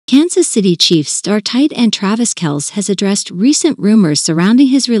Kansas City Chiefs star tight end Travis Kelce has addressed recent rumors surrounding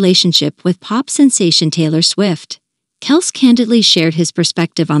his relationship with pop sensation Taylor Swift. Kelce candidly shared his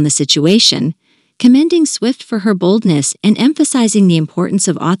perspective on the situation, commending Swift for her boldness and emphasizing the importance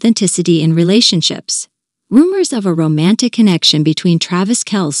of authenticity in relationships. Rumors of a romantic connection between Travis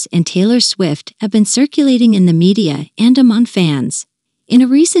Kelce and Taylor Swift have been circulating in the media and among fans. In a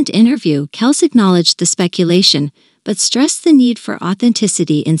recent interview, Kelce acknowledged the speculation, but stressed the need for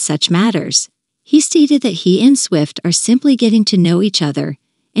authenticity in such matters. He stated that he and Swift are simply getting to know each other,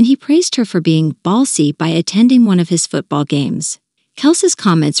 and he praised her for being ballsy by attending one of his football games. Kelce's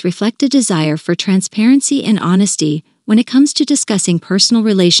comments reflect a desire for transparency and honesty when it comes to discussing personal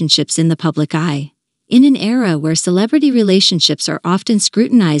relationships in the public eye. In an era where celebrity relationships are often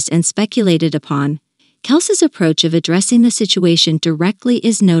scrutinized and speculated upon, Kelce's approach of addressing the situation directly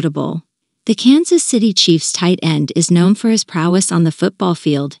is notable. The Kansas City Chiefs tight end is known for his prowess on the football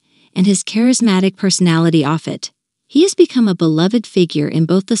field and his charismatic personality off it. He has become a beloved figure in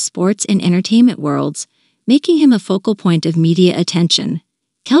both the sports and entertainment worlds, making him a focal point of media attention.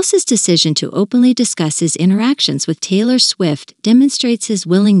 Kelce's decision to openly discuss his interactions with Taylor Swift demonstrates his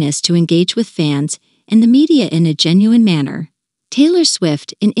willingness to engage with fans and the media in a genuine manner. Taylor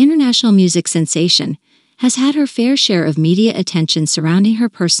Swift, an international music sensation, has had her fair share of media attention surrounding her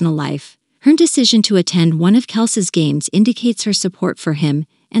personal life. Her decision to attend one of Kelce's games indicates her support for him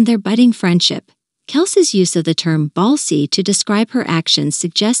and their budding friendship. Kelce's use of the term ballsy to describe her actions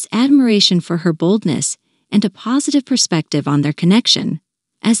suggests admiration for her boldness and a positive perspective on their connection.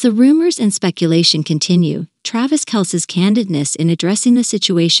 As the rumors and speculation continue, Travis Kelce's candidness in addressing the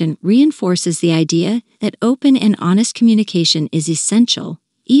situation reinforces the idea that open and honest communication is essential,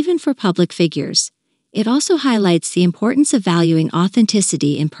 even for public figures. It also highlights the importance of valuing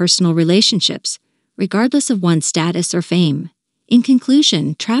authenticity in personal relationships, regardless of one's status or fame. In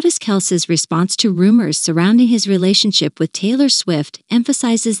conclusion, Travis Kelce's response to rumors surrounding his relationship with Taylor Swift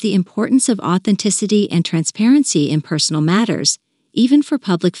emphasizes the importance of authenticity and transparency in personal matters, even for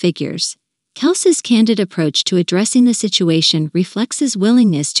public figures. Kelce's candid approach to addressing the situation reflects his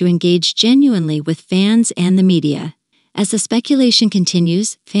willingness to engage genuinely with fans and the media. As the speculation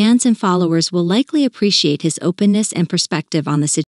continues, fans and followers will likely appreciate his openness and perspective on the situation.